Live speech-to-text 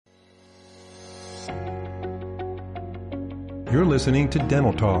You're listening to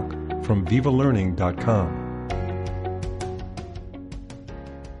Dental Talk from VivaLearning.com.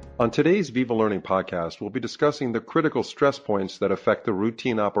 On today's Viva Learning podcast, we'll be discussing the critical stress points that affect the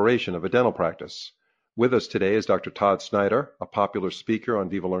routine operation of a dental practice. With us today is Dr. Todd Snyder, a popular speaker on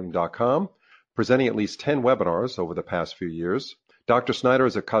VivaLearning.com, presenting at least 10 webinars over the past few years. Dr. Snyder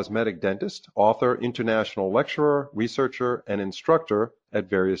is a cosmetic dentist, author, international lecturer, researcher, and instructor at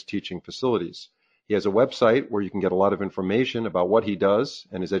various teaching facilities. He has a website where you can get a lot of information about what he does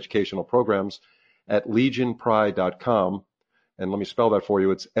and his educational programs at legionpride.com. And let me spell that for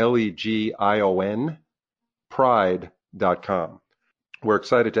you. It's Legion pride.com. We're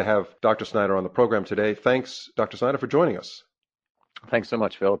excited to have Dr. Snyder on the program today. Thanks, Dr. Snyder, for joining us. Thanks so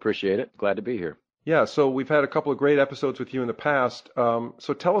much, Phil. Appreciate it. Glad to be here. Yeah, so we've had a couple of great episodes with you in the past.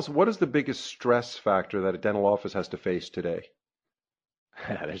 So tell us, what is the biggest stress factor that a dental office has to face today?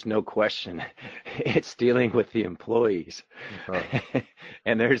 There's no question. It's dealing with the employees.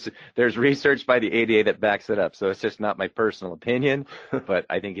 And there's research by the ADA that backs it up. So it's just not my personal opinion. But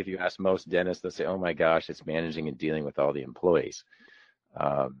I think if you ask most dentists, they'll say, oh, my gosh, it's managing and dealing with all the employees.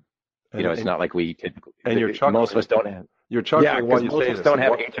 It's not like we typically, and you're chuckling. Most of us don't have. You're chuckling while you say this. Most of us don't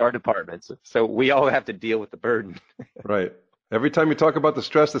have HR departments. So we all have to deal with the burden. Right. Every time you talk about the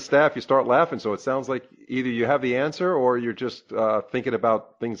stress of staff, you start laughing. So it sounds like either you have the answer or you're just thinking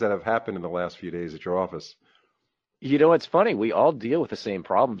about things that have happened in the last few days at your office. You know, it's funny. We all deal with the same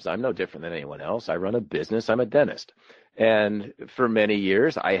problems. I'm no different than anyone else. I run a business. I'm a dentist. And for many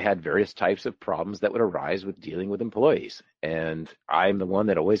years, I had various types of problems that would arise with dealing with employees. And I'm the one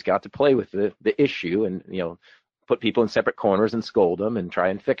that always got to play with the issue and, put people in separate corners and scold them and try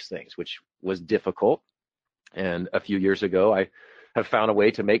and fix things, which was difficult. And a few years ago, I have found a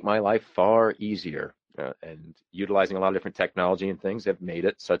way to make my life far easier, and utilizing a lot of different technology and things have made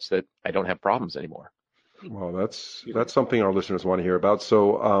it such that I don't have problems anymore. Well, that's something our listeners want to hear about.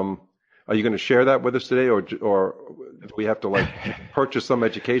 So are you going to share that with us today, or do we have to purchase some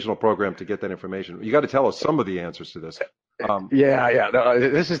educational program to get that information? You got to tell us some of the answers to this. Yeah. No,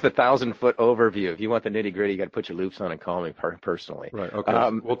 this is the 1,000-foot overview. If you want the nitty gritty, you got to put your loops on and call me personally. Right.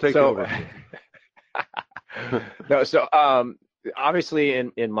 Okay. We'll take it over. No, so obviously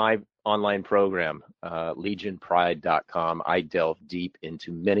in my online program, legionpride.com, I delve deep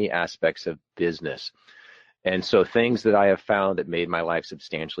into many aspects of business. And so things that I have found that made my life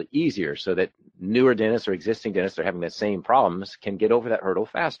substantially easier so that newer dentists or existing dentists that are having the same problems can get over that hurdle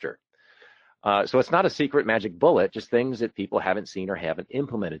faster. So it's not a secret magic bullet, just things that people haven't seen or haven't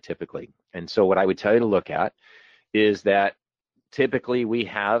implemented typically. And so what I would tell you to look at is that typically we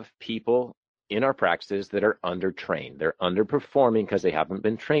have people in our practices that are undertrained. They're underperforming because they haven't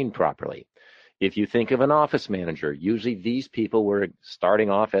been trained properly. If you think of an office manager, usually these people were starting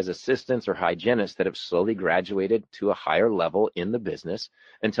off as assistants or hygienists that have slowly graduated to a higher level in the business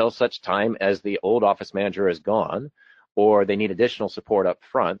until such time as the old office manager is gone or they need additional support up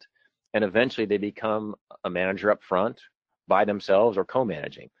front, and eventually they become a manager up front by themselves or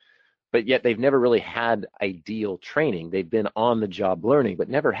co-managing. But yet they've never really had ideal training. They've been on the job learning, but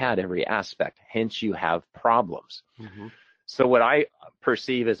never had every aspect. Hence, you have problems. Mm-hmm. So what I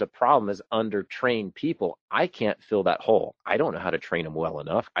perceive as a problem is undertrained people. I can't fill that hole. I don't know how to train them well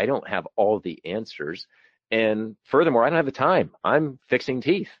enough. I don't have all the answers. And furthermore, I don't have the time. I'm fixing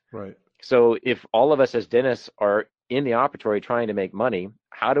teeth. Right. So if all of us as dentists are in the operatory trying to make money,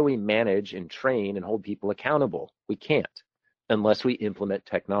 how do we manage and train and hold people accountable? We can't unless we implement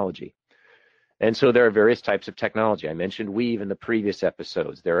technology. And so there are various types of technology. I mentioned Weave in the previous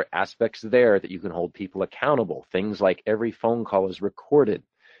episodes. There are aspects there that you can hold people accountable. Things like every phone call is recorded.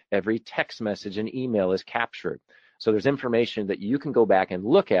 Every text message and email is captured. So there's information that you can go back and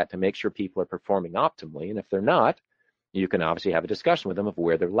look at to make sure people are performing optimally. And if they're not, you can obviously have a discussion with them of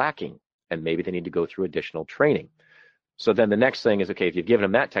where they're lacking. And maybe they need to go through additional training. So then the next thing is, okay, if you've given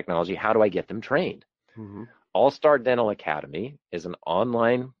them that technology, how do I get them trained? Mm-hmm. All-Star Dental Academy is an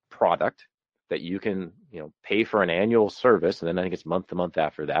online product that you can, pay for an annual service, and then I think it's month to month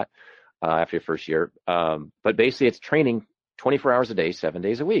after that, after your first year. But basically, it's training 24 hours a day, 7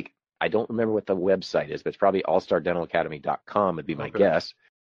 days a week. I don't remember what the website is, but it's probably allstardentalacademy.com would be my guess.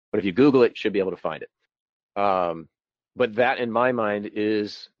 But if you Google it, you should be able to find it. But that, in my mind,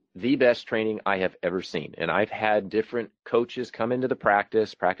 is the best training I have ever seen. And I've had different coaches come into the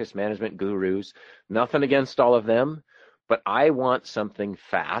practice management gurus. Nothing against all of them, but I want something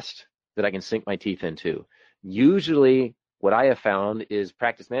fast that I can sink my teeth into. Usually what I have found is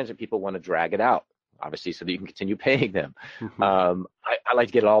practice management people want to drag it out, obviously, so that you can continue paying them. Mm-hmm. I like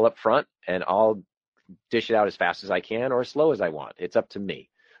to get it all up front, and I'll dish it out as fast as I can or as slow as I want. It's up to me.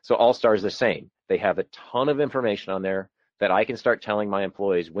 So All-Star is the same. They have a ton of information on there. that I can start telling my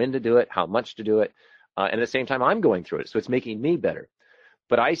employees when to do it, how much to do it, and at the same time, I'm going through it. So it's making me better.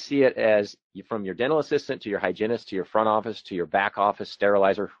 But I see it as from your dental assistant to your hygienist to your front office to your back office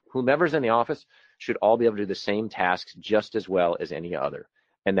sterilizer, whomever's in the office should all be able to do the same tasks just as well as any other.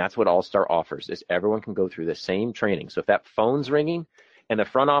 And that's what All-Star offers, is everyone can go through the same training. So if that phone's ringing and the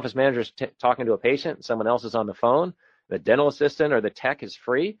front office manager is talking to a patient, someone else is on the phone, the dental assistant or the tech is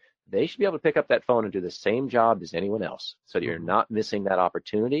free, they should be able to pick up that phone and do the same job as anyone else, so that you're not missing that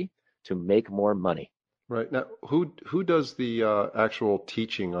opportunity to make more money. Right. Now, who does the actual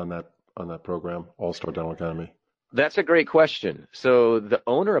teaching on that program, All-Star Dental Academy? That's a great question. So the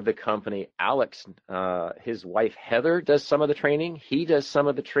owner of the company, Alex, his wife Heather does some of the training. He does some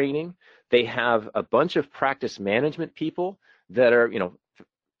of the training. They have a bunch of practice management people that are,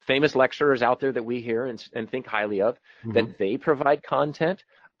 famous lecturers out there that we hear and think highly of, that they provide content.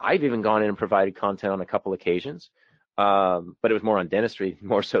 I've even gone in and provided content on a couple occasions, but it was more on dentistry,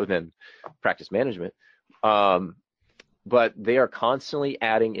 more so than practice management. But they are constantly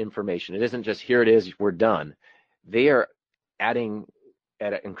adding information. It isn't just here it is, we're done. They are adding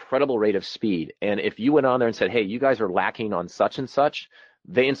at an incredible rate of speed. And if you went on there and said, hey, you guys are lacking on such and such,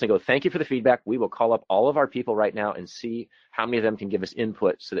 they instantly go, thank you for the feedback. We will call up all of our people right now and see how many of them can give us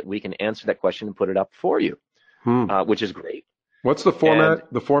input so that we can answer that question and put it up for you, which is great. What's the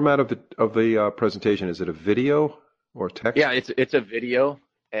format? The format of the presentation, is it a video or text? Yeah, it's a video.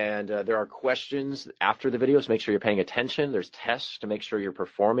 And there are questions after the video, so make sure you're paying attention. There's tests to make sure you're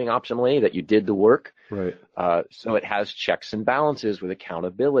performing optimally, that you did the work. Right. So it has checks and balances with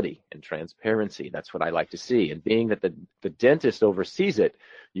accountability and transparency. That's what I like to see. And being that the dentist oversees it,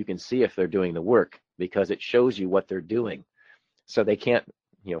 you can see if they're doing the work because it shows you what they're doing. So they can't,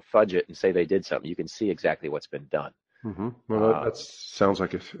 fudge it and say they did something. You can see exactly what's been done. Mm-hmm. Well, that sounds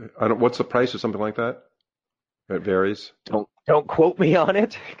like what's the price of something like that? It varies. Don't quote me on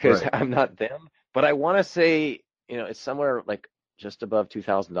it because Right. I'm not them. But I want to say, it's somewhere like just above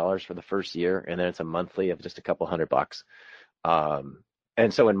 $2,000 for the first year, and then it's a monthly of just a couple $100.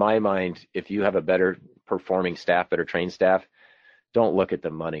 And so in my mind, if you have a better performing staff, better trained staff, don't look at the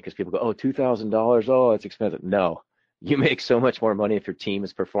money because people go, oh, $2,000, oh, it's expensive. No, you make so much more money if your team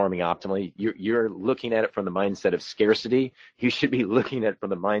is performing optimally. You're looking at it from the mindset of scarcity. You should be looking at it from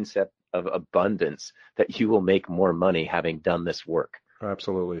the mindset of abundance, that you will make more money having done this work.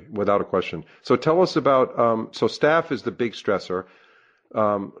 Absolutely, without a question. So tell us about, so staff is the big stressor.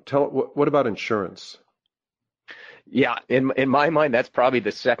 What about insurance? Yeah, in my mind, that's probably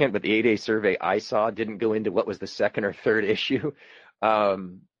the second, but the 8A survey I saw didn't go into what was the second or third issue.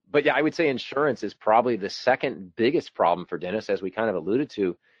 But yeah, I would say insurance is probably the second biggest problem for dentists, as we kind of alluded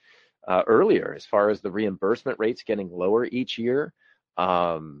to earlier, as far as the reimbursement rates getting lower each year.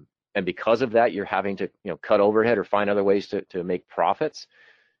 And because of that, you're having to, cut overhead or find other ways to make profits.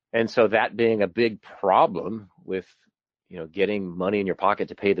 And so that being a big problem with, getting money in your pocket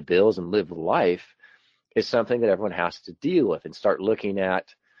to pay the bills and live life is something that everyone has to deal with and start looking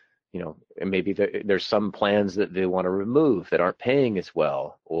at, and maybe there's some plans that they want to remove that aren't paying as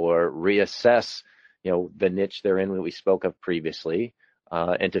well, or reassess, the niche they're in that we spoke of previously.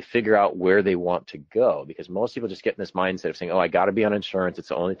 And to figure out where they want to go, because most people just get in this mindset of saying, oh, I got to be on insurance. It's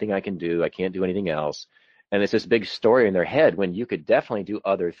the only thing I can do. I can't do anything else. And it's this big story in their head when you could definitely do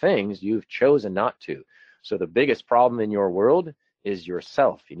other things. You've chosen not to. So the biggest problem in your world is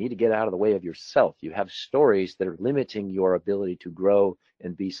yourself. You need to get out of the way of yourself. You have stories that are limiting your ability to grow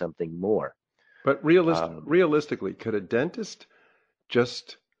and be something more. But realistically, could a dentist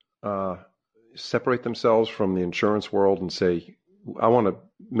just separate themselves from the insurance world and say, I want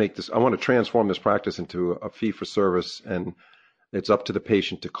to transform this practice into a fee for service, and it's up to the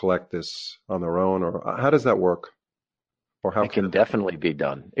patient to collect this on their own? Or how does that work? Or how it can definitely be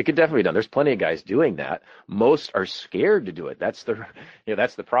done. It can definitely be done. There's plenty of guys doing that. Most are scared to do it. That's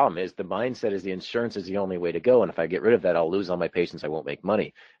the problem, is the mindset is the insurance is the only way to go. And if I get rid of that, I'll lose all my patients. I won't make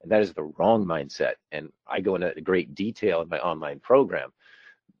money. And that is the wrong mindset. And I go into great detail in my online program,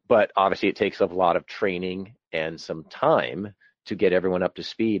 but obviously it takes a lot of training and some time to get everyone up to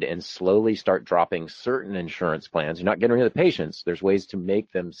speed and slowly start dropping certain insurance plans. You're not getting rid of the patients. There's ways to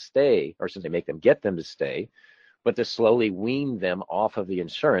make them stay, or since they make them get them to stay, but to slowly wean them off of the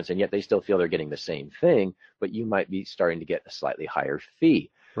insurance, and yet they still feel they're getting the same thing, but you might be starting to get a slightly higher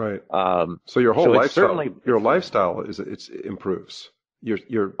fee. Right. So your whole lifestyle improves.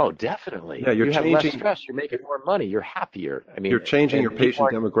 Oh, definitely. Yeah, you have less stress. You're making more money. You're happier. I mean, you're changing your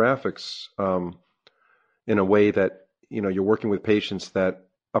patient demographics in a way that, you're working with patients that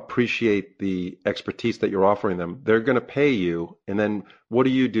appreciate the expertise that you're offering them. They're going to pay you, and then what do?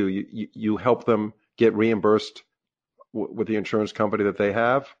 You help them get reimbursed with the insurance company that they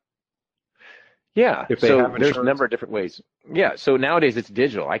have? Yeah. If they So have there's a insurance? number of different ways. Yeah. So nowadays it's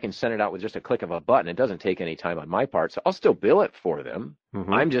digital. I can send it out with just a click of a button. It doesn't take any time on my part. So I'll still bill it for them.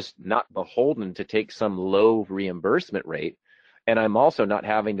 Mm-hmm. I'm just not beholden to take some low reimbursement rate. And I'm also not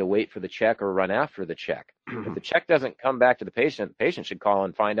having to wait for the check or run after the check. If the check doesn't come back to the patient should call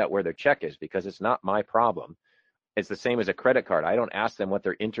and find out where their check is, because it's not my problem. It's the same as a credit card. I don't ask them what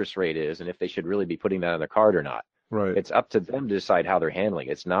their interest rate is and if they should really be putting that on their card or not. Right. It's up to them to decide how they're handling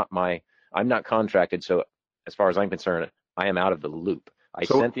it. I'm not contracted. So as far as I'm concerned, I am out of the loop. I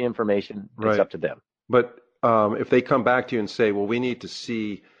sent the information. It's up to them. But if they come back to you and say, well, we need to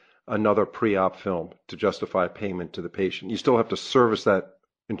see another pre-op film to justify payment to the patient, you still have to service that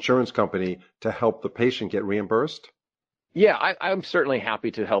insurance company to help the patient get reimbursed? Yeah, I'm certainly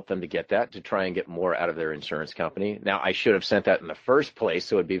happy to help them to get that, to try and get more out of their insurance company. Now, I should have sent that in the first place,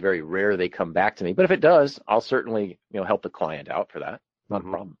 so it'd be very rare they come back to me. But if it does, I'll certainly help the client out for that. Not a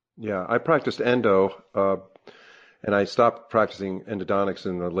problem. Yeah, I practiced endo, and I stopped practicing endodontics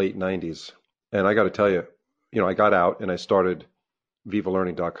in the late 90s. And I got to tell you, I got out and I started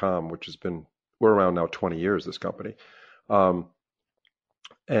VivaLearning.com, which we're around now 20 years, this company. And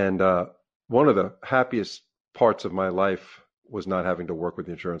one of the happiest parts of my life was not having to work with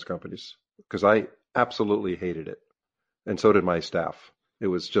the insurance companies, because I absolutely hated it. And so did my staff. It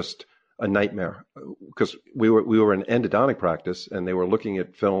was just a nightmare, because we were an endodontic practice, and they were looking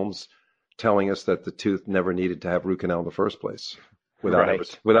at films telling us that the tooth never needed to have root canal in the first place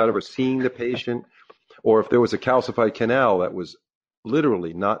without ever seeing the patient, or if there was a calcified canal that was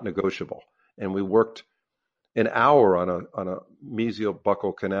literally not negotiable. And we worked an hour on a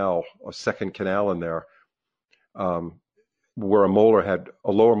mesiobuccal canal, a second canal in there, where a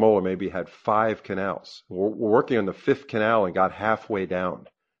lower molar maybe had 5 canals. We're working on the 5th canal and got halfway down,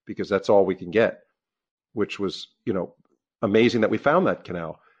 because that's all we can get, which was, amazing that we found that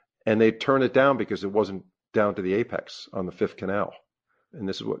canal. And they turned it down because it wasn't down to the apex on the 5th canal. And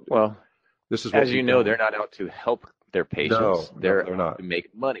this is what as you know, they're not out to help their patients. They're not to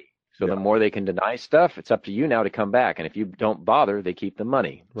make money. So the more they can deny stuff, it's up to you now to come back. And if you don't bother, they keep the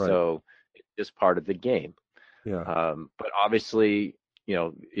money. Right. So it's just part of the game. Yeah. But obviously,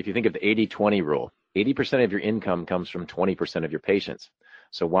 if you think of the 80-20 rule, 80% of your income comes from 20% of your patients.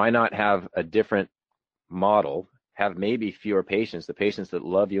 So why not have a different model, have maybe fewer patients, the patients that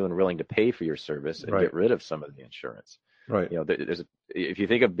love you and are willing to pay for your service, and get rid of some of the insurance. Right. If you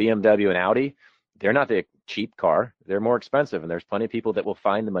think of BMW and Audi, they're not the cheap car. They're more expensive. And there's plenty of people that will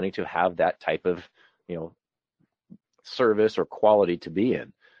find the money to have that type of, service or quality to be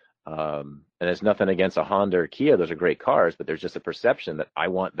in. And it's nothing against a Honda or Kia. Those are great cars, but there's just a perception that I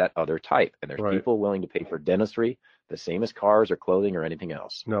want that other type. And there's people willing to pay for dentistry the same as cars or clothing or anything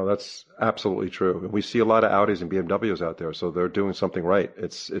else. No, that's absolutely true. We see a lot of Audis and BMWs out there, so they're doing something right.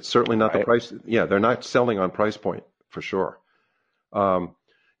 It's certainly not the price. Yeah, they're not selling on price point, for sure.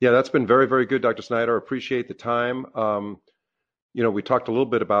 That's been very, very good, Dr. Snyder. Appreciate the time. We talked a little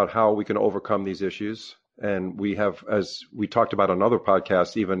bit about how we can overcome these issues. And we have, as we talked about on other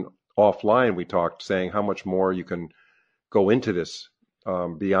podcasts, even offline, we talked saying how much more you can go into this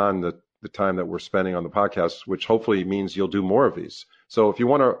beyond the time that we're spending on the podcast, which hopefully means you'll do more of these. So if you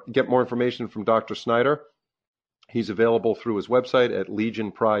want to get more information from Dr. Snyder, he's available through his website at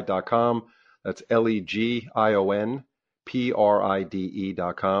legionpride.com. That's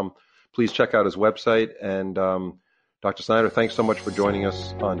LEGIONPRIDE.com. Please check out his website. And Dr. Snyder, thanks so much for joining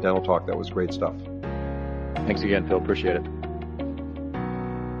us on Dental Talk. That was great stuff. Thanks again, Phil. Appreciate it.